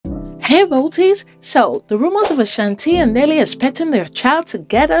Hey voties, so the rumors of Ashanti and Nelly expecting their child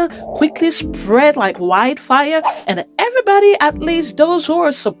together quickly spread like wildfire, and everybody, at least those who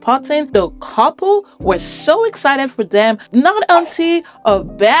are supporting the couple, were so excited for them. Not until a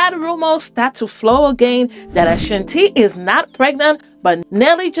bad rumor started to flow again that Ashanti is not pregnant, but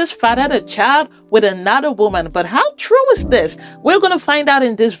Nelly just fathered a child with another woman. But how true is this? We're going to find out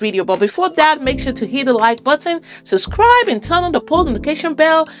in this video. But before that, make sure to hit the like button, subscribe, and turn on the post notification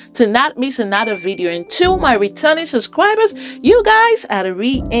bell to not miss another video. And to my returning subscribers, you guys are the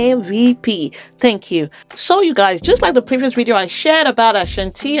real MVP. Thank you. So you guys, just like the previous video I shared about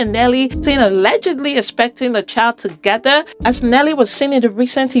Ashanti and Nelly saying allegedly expecting a child together, as Nelly was seen in the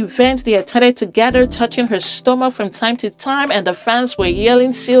recent events they attended together, touching her stomach from time to time, and the fans were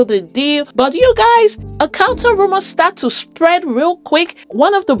yelling seal the deal. But you guys, a counter rumor start to spread real quick.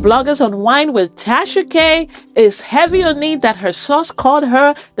 One of the bloggers on Wine with Tasha K is heavy on it that her source called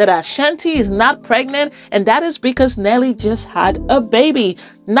her that Ashanti is not pregnant, and that is because Nelly just had a baby.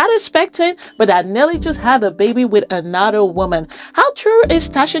 Not expecting, but that Nelly just had a baby with another woman. How true is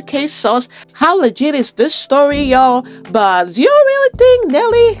Tasha K's source? How legit is this story, y'all? But do you really think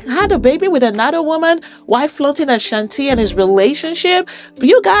Nelly had a baby with another woman while flaunting Ashanti and his relationship? But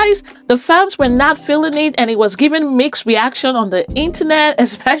you guys, the fans were not feeling it, and it was giving mixed reaction on the internet,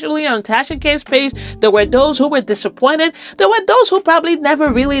 especially on Tasha K's page. There were those who were disappointed. There were those who probably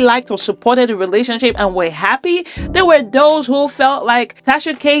never really liked or supported the relationship and were happy. There were those who felt like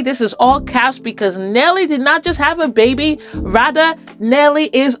Tasha K, this is all caps because Nelly did not just have a baby, rather Nelly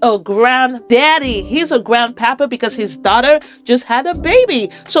is a granddaddy. He's a grandpapa because his daughter just had a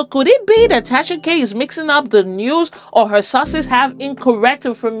baby. So could it be that Tasha K is mixing up the news, or her sources have incorrect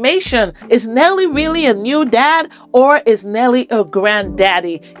information? Is Nelly really a new dad, or is Nelly a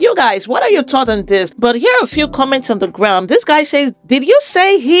granddaddy? You guys, what are your thoughts on this? But here are a few comments on the ground. This guy says, did you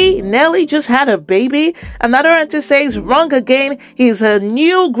say Nelly just had a baby? Another auntie says, wrong again. He's a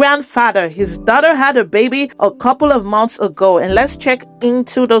new grandfather. His daughter had a baby a couple of months ago. And let's check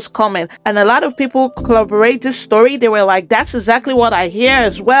into those comments. And a lot of people corroborate this story. They were like, that's exactly what I hear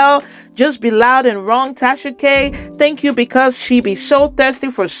as well. Just be loud and wrong, Tasha K. Thank you, because she be so thirsty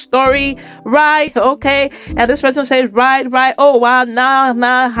for story. Right, okay. And this person says, right. Oh, wow,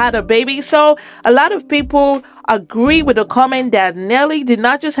 nah, had a baby. So a lot of people agree with the comment that Nelly did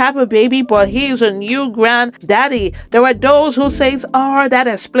not just have a baby, but he is a new granddaddy. There were those who says, oh, that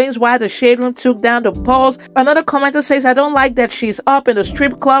explains why the shade room took down the post. Another commenter says, I don't like that she's up in the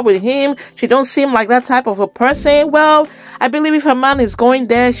strip club with him. She don't seem like that type of a person. Well, I believe if a man is going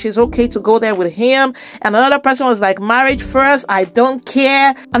there, she's okay to go there with him. And another person was like, marriage first, I don't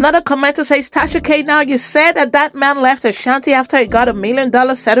care. Another commenter says, Tasha K, now you said that man left Ashanti after he got $1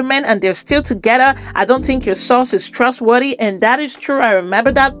 million settlement and they're still together. I don't think your source is trustworthy, and that is true. I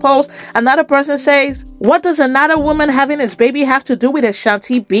remember that post. Another person says, what does another woman having his baby have to do with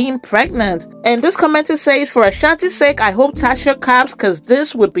Ashanti being pregnant? And this commenter says, for Ashanti's sake, I hope Tasha caps, because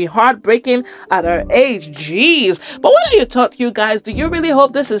this would be heartbreaking at her age. Jeez. But what are your thoughts, you guys? Do you really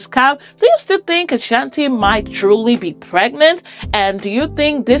hope this is cap? Do you still think Ashanti might truly be pregnant? And do you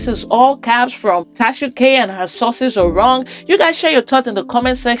think this is all caps from Tasha K and her sources are wrong? You guys share your thoughts in the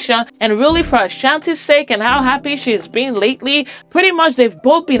comment section. And really, for Ashanti's sake and how happy she's been lately, pretty much they've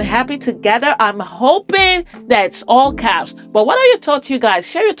both been happy together. I'm hoping that's all caps. But what are your thoughts, you guys?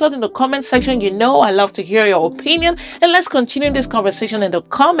 Share your thoughts in the comment section. You know I love to hear your opinion, and let's continue this conversation in the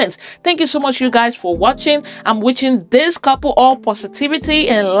comments. Thank you so much, you guys, for watching. I'm wishing this couple all positivity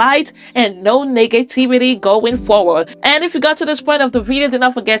and light and no negativity going forward. And if you got to this point of the video, do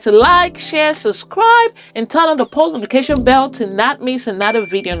not forget to like, share, subscribe, and turn on the post notification bell to not miss another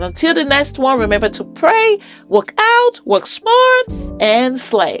video. And until the next one, remember to pray, work out, work smart, and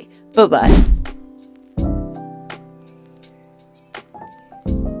slay. Bye-bye.